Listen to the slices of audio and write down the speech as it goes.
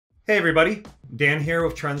Hey everybody, Dan here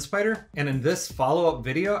with TrendSpider, and in this follow-up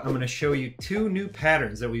video, I'm going to show you two new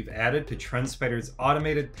patterns that we've added to TrendSpider's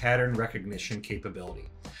automated pattern recognition capability.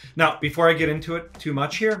 Now, before I get into it too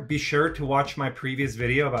much here, be sure to watch my previous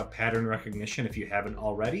video about pattern recognition if you haven't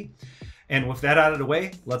already. And with that out of the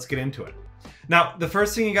way, let's get into it. Now, the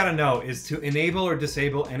first thing you got to know is to enable or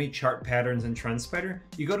disable any chart patterns in TrendSpider,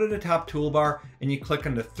 you go to the top toolbar and you click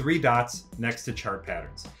on the three dots next to chart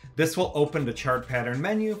patterns. This will open the chart pattern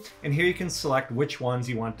menu, and here you can select which ones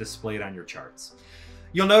you want displayed on your charts.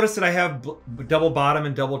 You'll notice that I have double bottom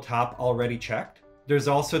and double top already checked. There's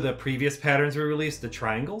also the previous patterns we released, the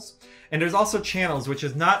triangles. And there's also channels, which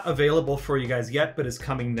is not available for you guys yet, but is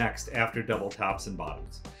coming next after double tops and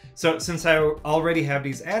bottoms. So since I already have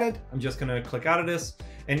these added, I'm just gonna click out of this.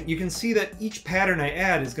 And you can see that each pattern I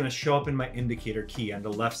add is gonna show up in my indicator key on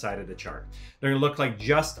the left side of the chart. They're gonna look like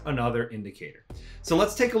just another indicator. So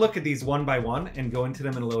let's take a look at these one by one and go into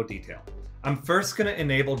them in a little detail. I'm first gonna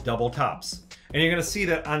enable double tops. And you're gonna see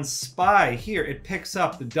that on SPY here, it picks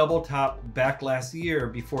up the double top back last year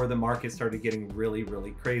before the market started getting really,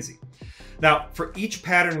 really crazy. Now, for each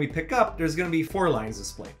pattern we pick up, there's gonna be 4 lines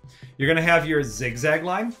displayed. You're gonna have your zigzag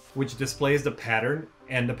line, which displays the pattern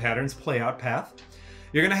and the pattern's playout path.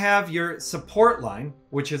 You're gonna have your support line,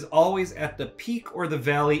 which is always at the peak or the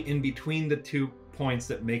valley in between the 2 points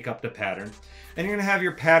that make up the pattern. And you're gonna have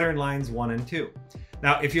your pattern lines 1 and 2.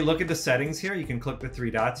 Now, if you look at the settings here, you can click the 3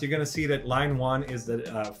 dots. You're gonna see that line 1 is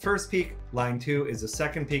the first peak, line 2 is the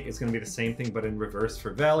second peak. It's gonna be the same thing, but in reverse for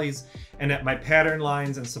valleys. And that my pattern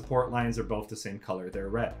lines and support lines are both the same color, they're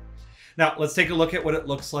red. Now, let's take a look at what it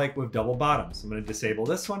looks like with double bottoms. I'm gonna disable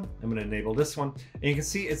this one, I'm gonna enable this one, and you can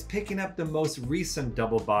see it's picking up the most recent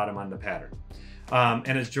double bottom on the pattern.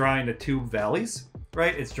 And it's drawing the 2 valleys,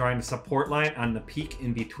 right? It's drawing the support line on the peak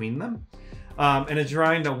in between them. And it's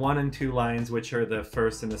drawing the 1 and 2 lines, which are the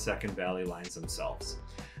first and the second valley lines themselves.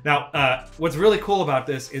 Now, what's really cool about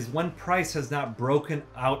this is when price has not broken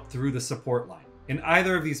out through the support line. In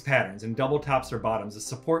either of these patterns, in double tops or bottoms, the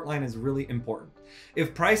support line is really important.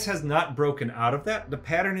 If price has not broken out of that, the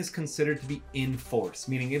pattern is considered to be in force,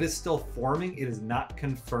 meaning it is still forming, it is not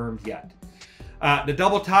confirmed yet. The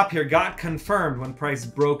double top here got confirmed when price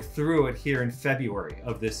broke through it here in February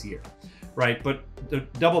of this year, right? But the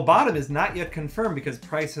double bottom is not yet confirmed because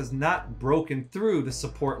price has not broken through the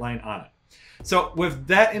support line on it. So with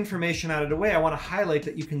that information out of the way, I want to highlight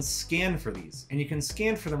that you can scan for these, and you can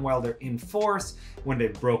scan for them while they're in force, when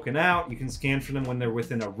they've broken out. You can scan for them when they're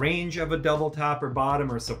within a range of a double top or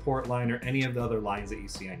bottom or support line or any of the other lines that you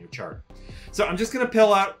see on your chart. So I'm just going to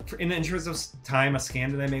pull out, in the interest of time, a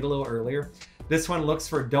scan that I made a little earlier. This one looks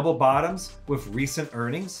for double bottoms with recent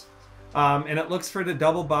earnings. And it looks for the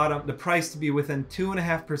double bottom, the price to be within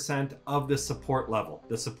 2.5% of the support level,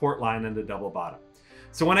 the support line and the double bottom.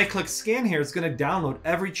 So when I click scan here, it's going to download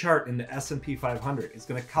every chart in the S&P 500. It's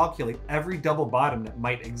going to calculate every double bottom that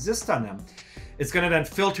might exist on them. It's going to then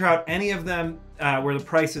filter out any of them where the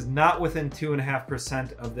price is not within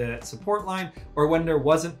 2.5% of the support line, or when there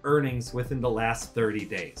wasn't earnings within the last 30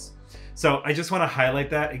 days. So I just want to highlight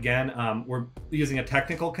that again. We're using a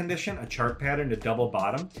technical condition, a chart pattern, to double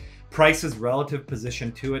bottom, price's relative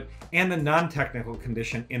position to it, and a non-technical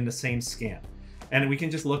condition in the same scan. And we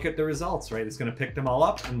can just look at the results, right? It's going to pick them all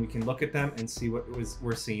up, and we can look at them and see what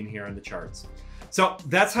we're seeing here in the charts. So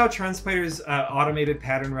that's how TrendSpider's automated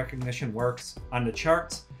pattern recognition works on the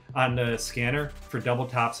charts, on the scanner for double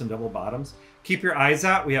tops and double bottoms. Keep your eyes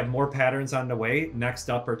out. We have more patterns on the way. Next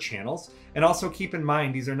up are channels. And also keep in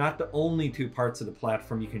mind, these are not the only 2 parts of the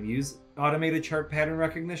platform you can use automated chart pattern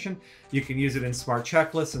recognition. You can use it in smart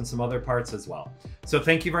checklists and some other parts as well. So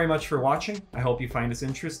thank you very much for watching. I hope you find this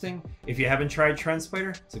interesting. If you haven't tried TrendSpider,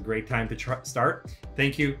 it's a great time to start.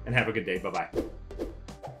 Thank you and have a good day. Bye-bye.